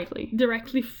directly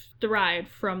derived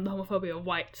from the homophobia of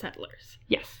white settlers.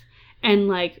 Yes. And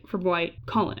like from white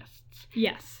colonists.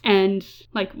 Yes. And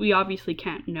like we obviously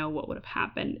can't know what would have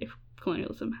happened if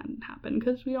colonialism hadn't happened,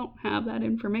 because we don't have that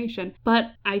information.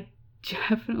 But I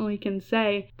definitely can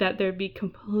say that there'd be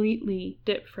completely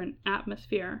different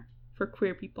atmosphere for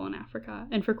queer people in Africa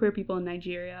and for queer people in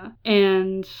Nigeria.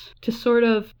 And to sort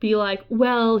of be like,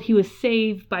 well, he was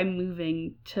saved by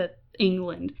moving to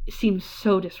England, seems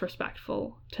so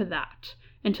disrespectful to that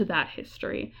and to that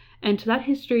history. And to that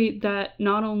history that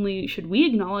not only should we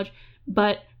acknowledge,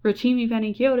 but Rotimi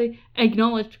Fani-Kayode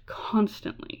acknowledged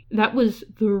constantly. That was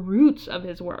the roots of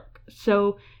his work.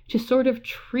 So to sort of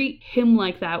treat him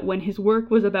like that when his work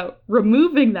was about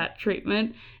removing that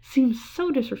treatment seems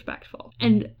so disrespectful.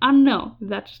 And I don't know,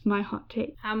 that's just my hot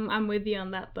take. I'm with you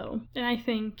on that though. And I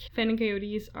think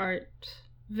Fani-Kayode's art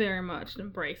very much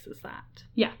embraces that.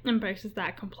 Yeah. Embraces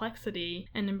that complexity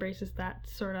and embraces that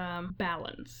sort of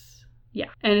balance. Yeah,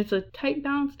 and it's a tight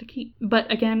balance to keep.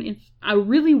 But again, it's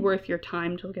really worth your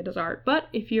time to look at his art. But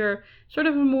if you're sort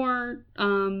of a more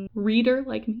reader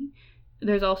like me,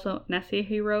 there's also an essay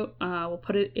he wrote. We'll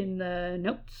put it in the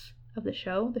notes of the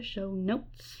show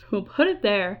notes. We'll put it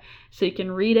there so you can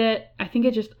read it. I think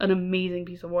it's just an amazing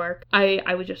piece of work. I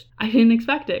didn't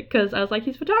expect it, because I was like,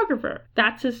 he's a photographer.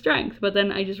 That's his strength. But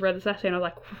then I just read this essay and I was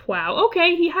like, wow,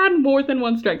 okay, he had more than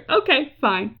one strength. Okay,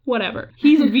 fine, whatever.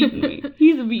 He's beaten me.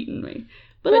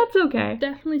 But that's okay.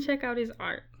 Definitely check out his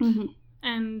art. Mm-hmm.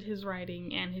 And his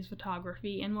writing and his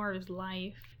photography and more of his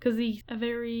life, because he's a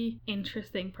very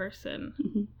interesting person.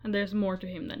 Mm-hmm. And there's more to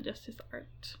him than just his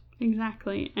art.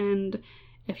 Exactly. And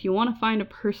if you want to find a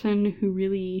person who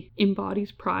really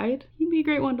embodies pride, he'd be a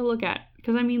great one to look at.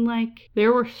 Because I mean, like,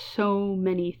 there were so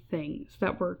many things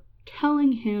that were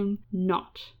telling him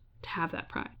not to have that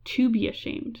pride, to be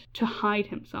ashamed, to hide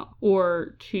himself,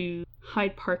 or to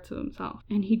hide parts of himself.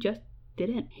 And he just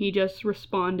didn't. He just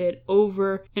responded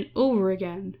over and over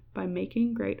again by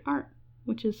making great art,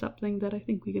 which is something that I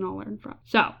think we can all learn from.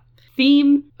 So,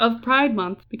 theme of Pride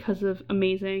Month, because of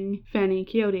amazing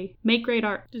Fani-Kayode, make great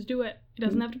art. Just do it. It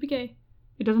doesn't have to be gay.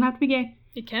 It doesn't have to be gay.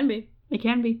 It can be. It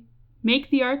can be.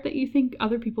 Make the art that you think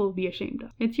other people will be ashamed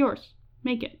of. It's yours.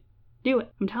 Make it. Do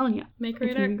it. I'm telling you. Make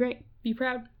great art. It's art. gonna be great. Be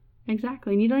proud.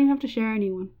 Exactly. And you don't even have to share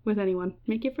with anyone.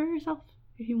 Make it for yourself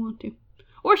if you want to.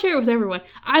 Or share it with everyone.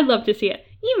 I'd love to see it.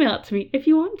 Email it to me if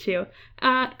you want to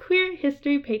at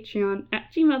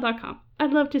queerhistorypatreon@gmail.com.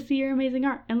 I'd love to see your amazing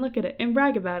art and look at it and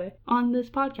brag about it on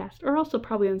this podcast, or also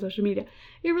probably on social media.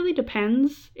 It really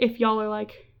depends if y'all are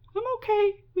like, I'm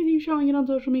okay with you showing it on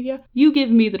social media. You give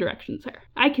me the directions there.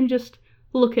 I can just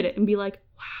look at it and be like,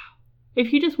 wow.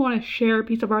 If you just want to share a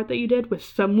piece of art that you did with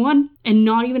someone and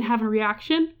not even have a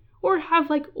reaction, or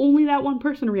have like only that one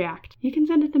person react, you can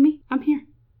send it to me. I'm here.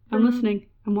 I'm listening.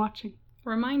 I'm watching.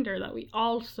 Reminder that we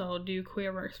also do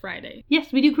Queerworks Friday.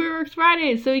 Yes, we do Queerworks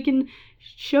Fridays, so you can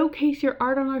showcase your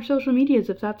art on our social medias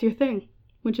if that's your thing,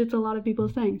 which it's a lot of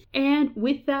people's things. And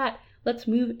with that, let's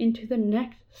move into the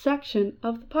next section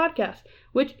of the podcast,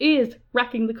 which is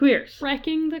Wrecking the Queers.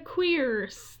 Wrecking the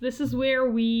Queers. This is where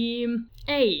we,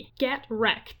 A, get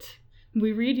wrecked.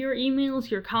 We read your emails,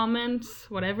 your comments,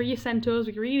 whatever you send to us,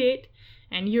 we read it,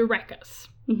 and you wreck us.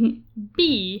 Mm-hmm.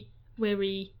 B, where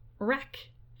we wreck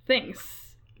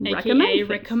things, aka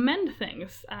recommend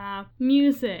things.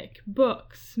 Music,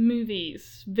 books,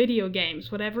 movies, video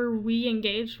games, whatever we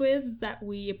engage with that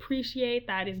we appreciate,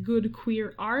 that is good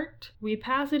queer art, we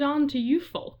pass it on to you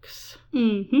folks.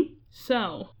 Mm-hmm.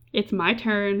 So, It's my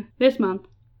turn this month.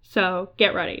 So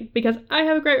get ready, because I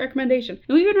have a great recommendation.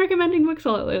 And we've been recommending books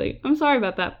a lot lately. I'm sorry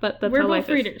about that, but that's how life is.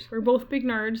 We're both readers. We're both big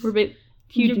nerds. We're big,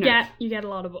 huge nerds. You get a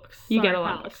lot of books. You get a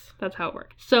lot of books. That's how it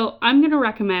works. So I'm going to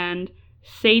recommend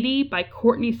Sadie by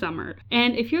Courtney Summers.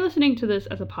 And if you're listening to this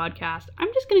as a podcast,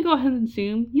 I'm just going to go ahead and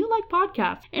assume you like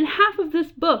podcasts. And half of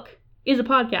this book is a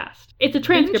podcast. It's a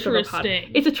transcript of a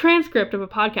podcast. It's a transcript of a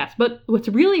podcast. But what's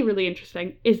really, really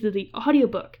interesting is that the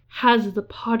audiobook has the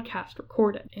podcast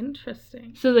recorded.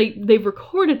 Interesting. So they've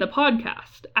recorded the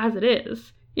podcast as it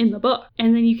is in the book,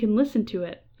 and then you can listen to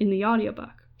it in the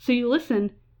audiobook. So you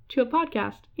listen to a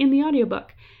podcast in the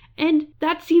audiobook. And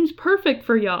that seems perfect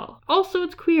for y'all. Also,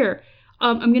 it's queer.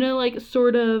 I'm gonna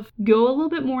sort of go a little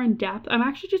bit more in depth. I'm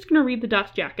actually just gonna read the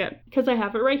dust jacket because I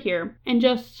have it right here. And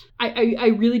I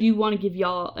really do want to give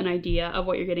y'all an idea of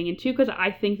what you're getting into, because I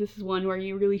think this is one where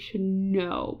you really should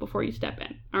know before you step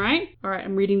in. All right,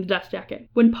 I'm reading the dust jacket.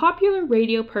 When popular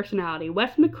radio personality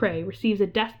Wes McCrae receives a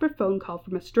desperate phone call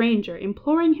from a stranger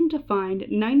imploring him to find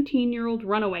 19-year-old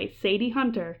runaway Sadie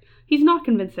Hunter, he's not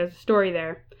convinced there's a story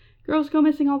there. Girls go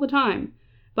missing all the time.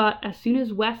 But as soon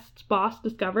as West's boss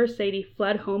discovers Sadie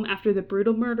fled home after the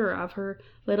brutal murder of her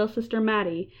little sister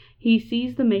Maddie, he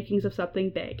sees the makings of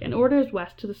something big and orders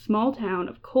West to the small town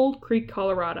of Cold Creek,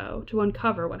 Colorado, to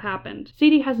uncover what happened.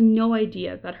 Sadie has no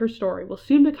idea that her story will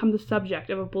soon become the subject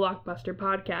of a blockbuster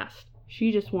podcast.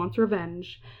 She just wants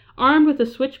revenge. Armed with a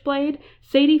switchblade,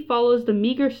 Sadie follows the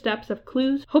meager steps of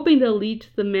clues, hoping they'll lead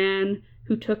to the man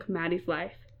who took Maddie's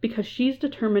life, because she's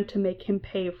determined to make him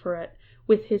pay for it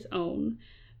with his own.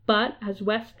 But as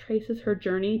West traces her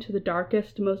journey to the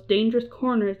darkest, most dangerous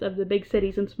corners of the big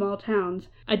cities and small towns,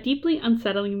 a deeply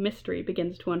unsettling mystery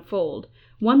begins to unfold,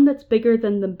 one that's bigger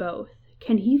than them both.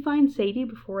 Can he find Sadie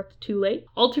before it's too late?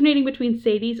 Alternating between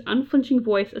Sadie's unflinching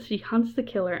voice as she hunts the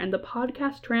killer and the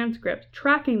podcast transcript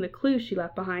tracking the clues she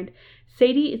left behind,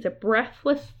 Sadie is a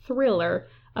breathless thriller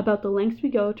about the lengths we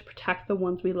go to protect the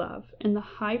ones we love, and the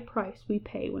high price we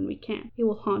pay when we can't. It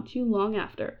will haunt you long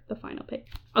after the final page.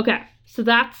 Okay, so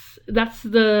that's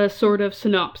the sort of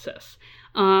synopsis.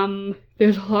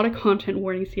 There's a lot of content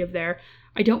warnings you have there.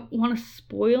 I don't want to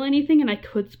spoil anything, and I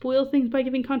could spoil things by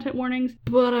giving content warnings,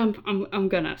 but I'm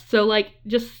gonna. So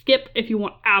just skip if you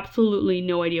want absolutely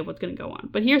no idea what's gonna go on.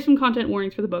 But here's some content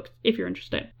warnings for the books if you're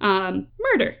interested.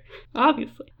 Murder,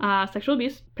 obviously. Sexual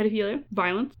abuse, pedophilia,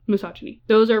 violence, misogyny.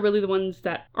 Those are really the ones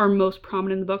that are most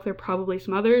prominent in the book. There are probably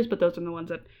some others, but those are the ones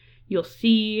that you'll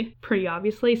see pretty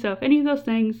obviously. So if any of those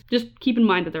things, just keep in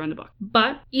mind that they're in the book.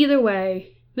 But either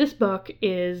way, this book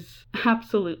is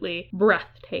absolutely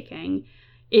breathtaking.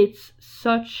 It's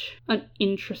such an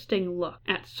interesting look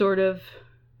at sort of,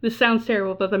 this sounds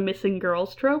terrible, but the missing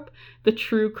girls trope, the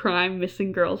true crime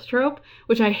missing girls trope,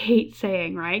 which I hate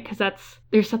saying, right? Because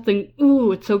there's something,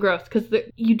 it's so gross, because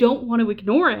you don't want to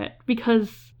ignore it,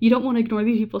 because you don't want to ignore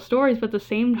these people's stories, but at the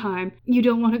same time, you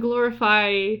don't want to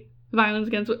glorify violence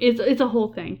against, it's a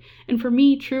whole thing. And for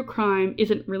me, true crime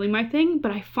isn't really my thing,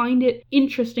 but I find it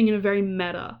interesting in a very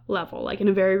meta level, in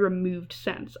a very removed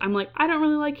sense. I'm I don't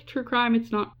really like true crime.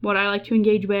 It's not what I like to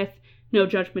engage with. No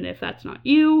judgment if that's not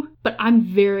you, but I'm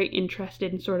very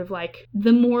interested in sort of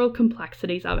the moral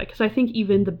complexities of it, because I think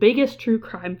even the biggest true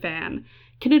crime fan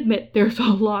can admit there's a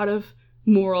lot of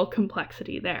moral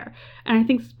complexity there. And I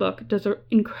think this book does an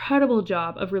incredible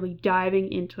job of really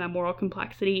diving into that moral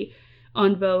complexity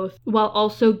on both, while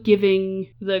also giving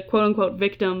the quote-unquote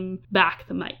victim back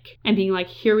the mic and being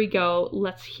here we go,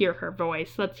 let's hear her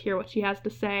voice, let's hear what she has to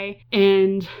say.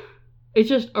 And it's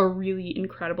just a really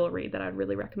incredible read that I'd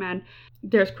really recommend.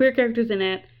 There's queer characters in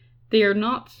it. They are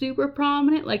not super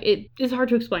prominent, it is hard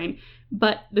to explain,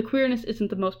 but the queerness isn't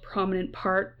the most prominent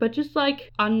part. But just I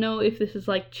don't know if this is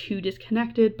too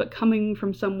disconnected, but coming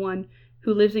from someone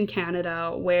who lives in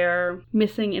Canada, where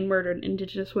missing and murdered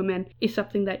Indigenous women is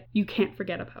something that you can't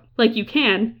forget about.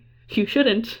 You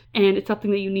shouldn't, and it's something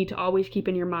that you need to always keep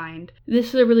in your mind. This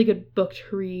is a really good book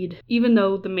to read, even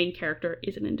though the main character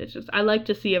isn't Indigenous. I like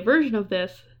to see a version of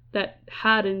this that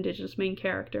had an Indigenous main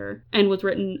character and was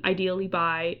written ideally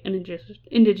by an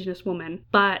Indigenous woman,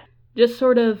 but just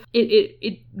sort of,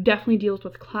 it definitely deals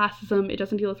with classism. It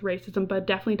doesn't deal with racism, but it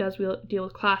definitely does deal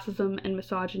with classism and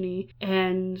misogyny,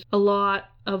 and a lot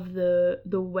of the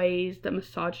ways that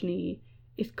misogyny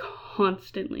is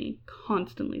constantly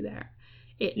there.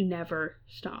 It never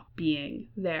stopped being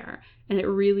there. And it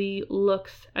really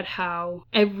looks at how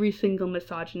every single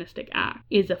misogynistic act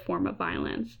is a form of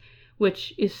violence,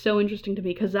 which is so interesting to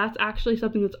me, because that's actually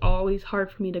something that's always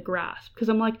hard for me to grasp. Because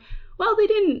I'm well, they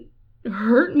didn't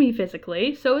hurt me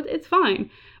physically, so it's fine.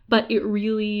 But it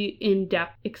really in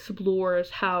depth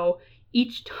explores how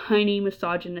each tiny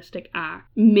misogynistic act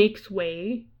makes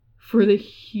way for the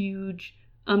huge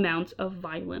amounts of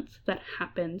violence that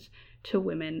happens to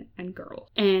women and girls.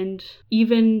 And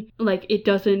even like it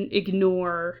doesn't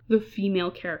ignore the female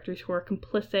characters who are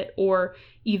complicit or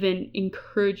even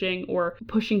encouraging or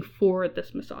pushing forward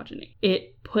this misogyny.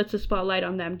 It puts a spotlight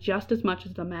on them just as much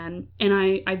as the men, and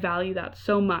I value that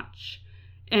so much.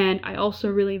 And I also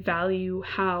really value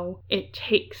how it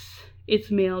takes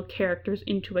its male characters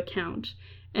into account,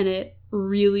 and it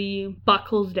really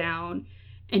buckles down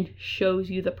and shows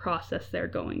you the process they're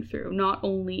going through, not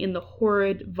only in the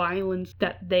horrid violence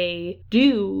that they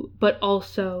do, but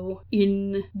also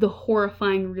in the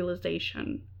horrifying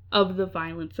realization of the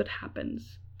violence that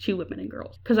happens to women and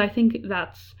girls. Because I think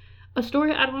that's a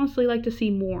story I'd honestly like to see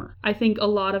more. I think a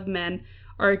lot of men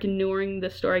are ignoring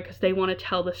this story because they want to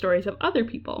tell the stories of other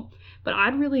people, but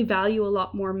I'd really value a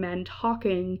lot more men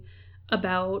talking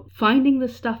about finding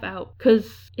this stuff out,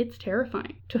 because it's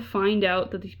terrifying to find out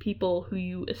that these people who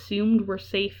you assumed were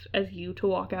safe as you to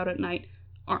walk out at night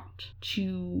aren't.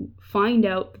 To find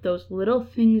out that those little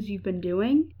things you've been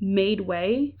doing made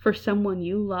way for someone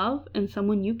you love and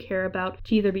someone you care about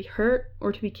to either be hurt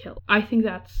or to be killed. I think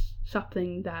that's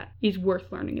something that is worth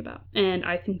learning about, and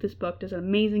I think this book does an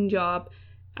amazing job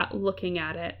at looking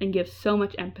at it and gives so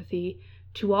much empathy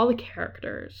to all the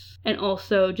characters, and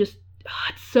also just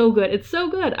it's so good. It's so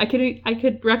good. I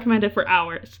could recommend it for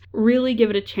hours. Really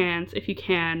give it a chance if you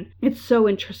can. It's so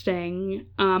interesting.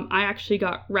 I actually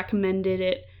got recommended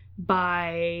it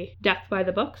by Death by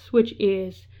the Books, which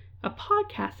is a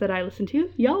podcast that I listen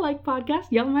to. Y'all like podcasts?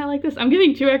 Y'all might like this. I'm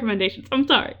giving 2 recommendations. I'm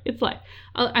sorry. It's life.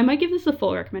 I might give this a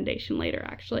full recommendation later,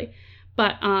 actually.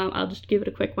 But I'll just give it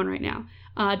a quick one right now.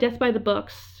 Death by the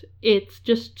Books. It's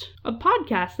just a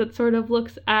podcast that sort of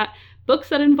looks at books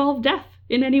that involve death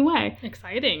in any way.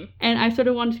 Exciting. And I sort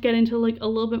of wanted to get into like a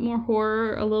little bit more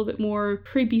horror, a little bit more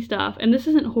creepy stuff. And this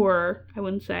isn't horror, I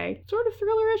wouldn't say. Sort of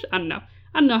thrillerish? I don't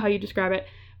know how you describe it.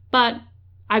 But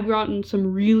I've gotten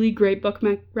some really great book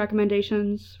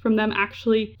recommendations from them.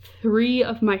 Actually, 4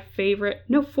 of my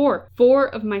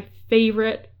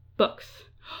favorite books.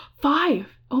 5!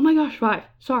 Oh my gosh, 5.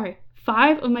 Sorry.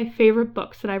 5 of my favorite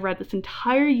books that I've read this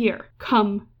entire year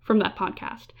come from that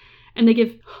podcast. And they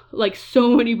give like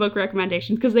so many book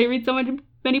recommendations because they read so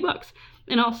many books.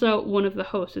 And also one of the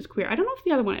hosts is queer. I don't know if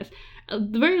the other one is.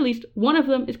 At the very least, one of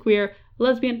them is queer,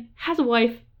 lesbian, has a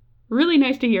wife. Really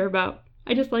nice to hear about.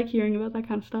 I just like hearing about that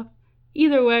kind of stuff.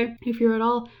 Either way, if you're at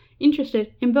all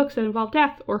interested in books that involve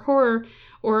death or horror,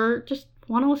 or just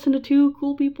want to listen to 2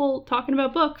 cool people talking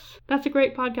about books, that's a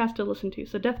great podcast to listen to.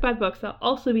 So Death by the Books, that'll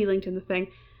also be linked in the thing.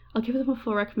 I'll give them a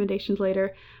full recommendations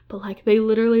later, but like they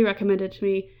literally recommended to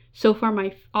me so far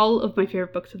all of my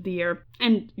favorite books of the year,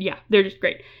 and yeah, they're just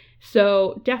great.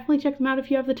 So definitely check them out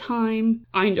if you have the time.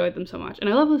 I enjoyed them so much, and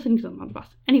I love listening to them on the bus.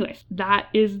 Anyways, that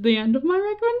is the end of my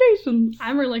recommendations.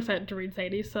 I'm really excited to read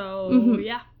Sadie, so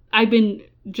yeah. I've been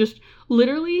just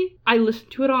literally, I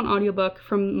listened to it on audiobook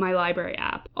from my library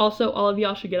app. Also, all of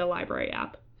y'all should get a library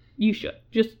app. You should.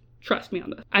 Just trust me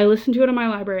on this. I listened to it on my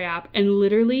library app, and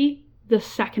literally the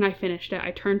second I finished it, I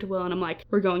turned to Will and I'm like,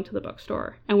 we're going to the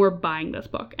bookstore and we're buying this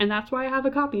book. And that's why I have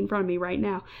a copy in front of me right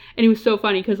now. And it was so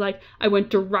funny because like I went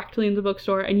directly into the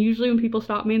bookstore, and usually when people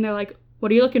stop me and they're like,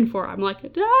 what are you looking for? I'm like,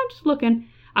 I'm just looking.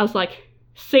 I was like,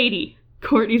 Sadie,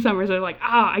 Courtney Summers. They're like,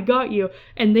 I got you.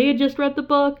 And they had just read the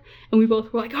book, and we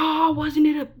both were like, wasn't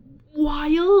it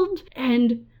wild?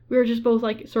 And we were just both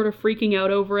like sort of freaking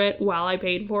out over it while I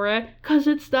paid for it, because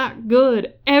it's that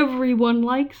good. Everyone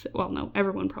likes it. Well, no,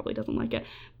 everyone probably doesn't like it.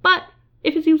 But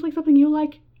if it seems like something you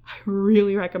like, I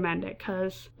really recommend it,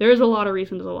 because there's a lot of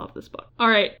reasons to love this book.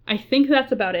 Alright, I think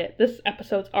that's about it. This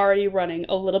episode's already running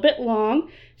a little bit long,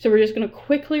 so we're just going to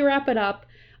quickly wrap it up.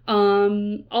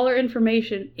 All our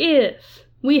information is,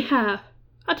 we have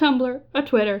a Tumblr, a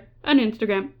Twitter, an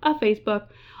Instagram, a Facebook,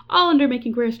 all under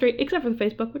Making Queer History, except for the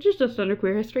Facebook, which is just under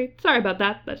Queer History. Sorry about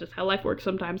that. That's just how life works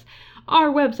sometimes. Our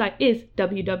website is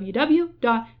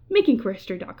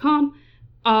www.makingqueerhistory.com.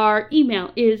 Our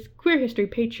email is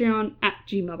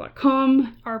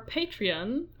queerhistorypatreon@gmail.com. Our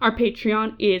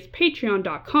Patreon is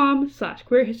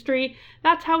patreon.com/queerhistory.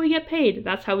 That's how we get paid.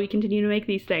 That's how we continue to make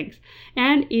these things.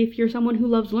 And if you're someone who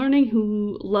loves learning,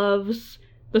 who loves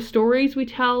the stories we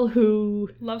tell, who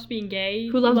loves being gay,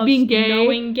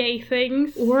 knowing gay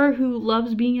things, or who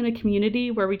loves being in a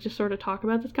community where we just sort of talk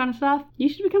about this kind of stuff, you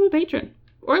should become a patron.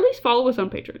 Or at least follow us on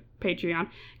Patreon,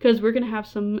 because we're going to have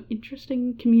some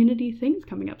interesting community things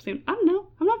coming up soon. I don't know.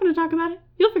 I'm not going to talk about it.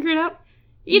 You'll figure it out.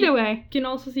 Either way. You can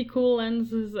also see cool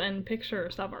lenses and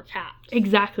pictures of our cats.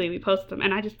 Exactly, we post them,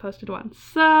 and I just posted one.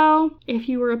 So, if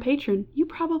you were a patron, you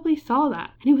probably saw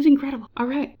that, and it was incredible. All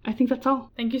right, I think that's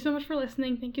all. Thank you so much for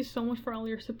listening. Thank you so much for all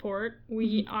your support.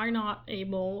 We are not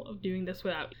able of doing this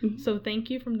without you. So thank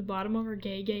you from the bottom of our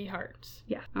gay hearts.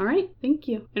 Yeah. All right, thank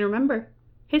you. And remember,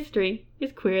 history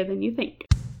is queerer than you think.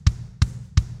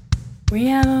 We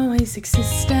have always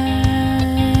existed,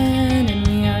 and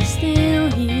we are still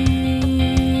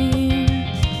here,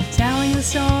 telling the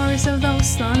stories of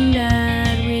those long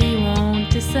dead. We won't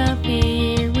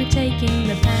disappear. We're taking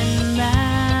the pen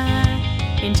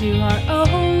back into our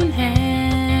own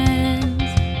hands.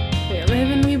 We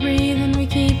live and we breathe and we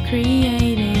keep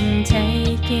creating,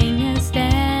 taking a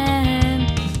stand.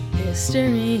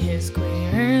 History is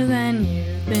queerer than you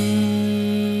think.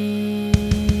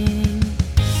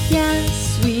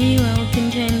 Yes, we will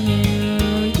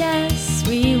continue. Yes,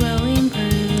 we will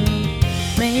improve.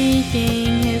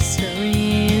 Making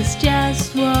history is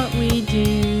just what we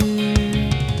do.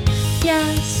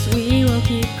 Yes, we will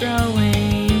keep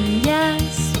growing.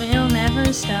 Yes, we'll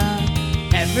never stop.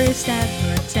 Every step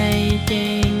we're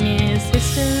taking is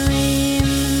history in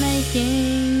the making.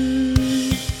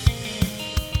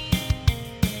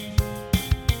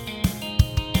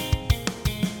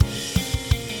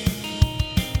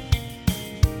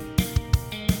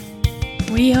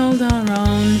 We hold our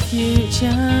own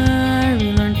future,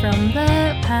 we learn from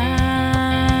the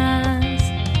past.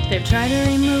 They've tried to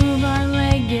remove our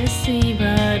legacy,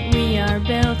 but we are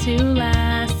built to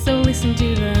last. So listen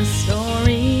to the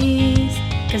stories,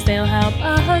 'cause they'll help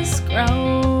us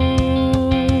grow.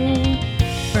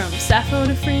 From Sappho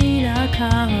to Frida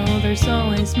Kahlo, there's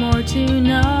always more to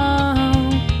know.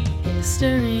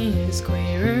 History is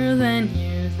queerer than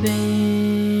you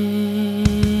think.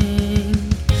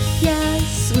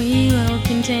 Yes, we will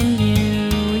continue.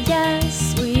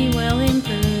 Yes, we will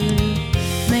improve.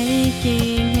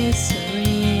 Making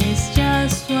history is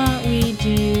just what we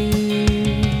do.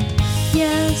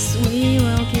 Yes, we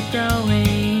will keep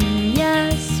growing.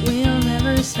 Yes, we'll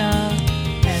never stop.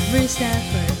 Every step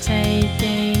we're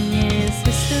taking is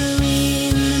history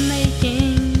in the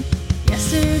making.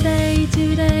 Yesterday,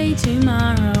 today,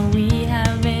 tomorrow, we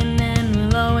have been and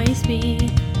will always be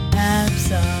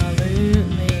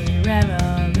absolutely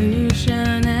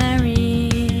revolutionary.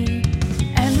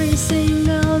 Every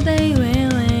single day we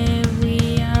live,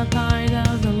 we are part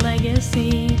of the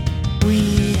legacy.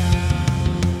 We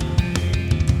are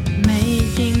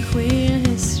making queer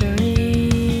history.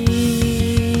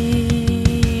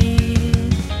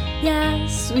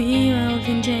 Yes, we will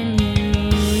continue.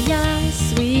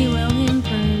 Yes, we will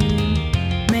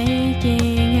improve.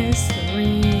 Making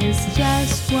history is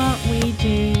just what we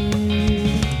do.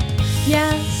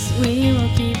 Yes, we will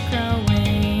keep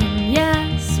growing.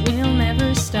 Yes, we'll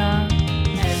never stop.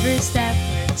 Every step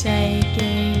we're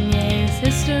taking is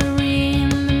history in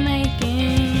the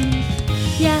making.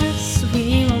 Yes,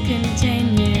 we will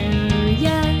continue.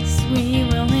 Yes, we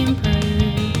will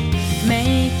improve.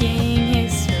 Making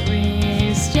history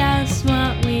is just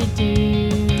what we do.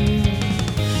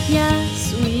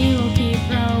 Yes, we will keep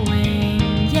growing.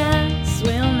 Yes,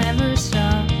 we'll never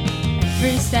stop.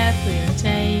 Every step we're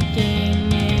taking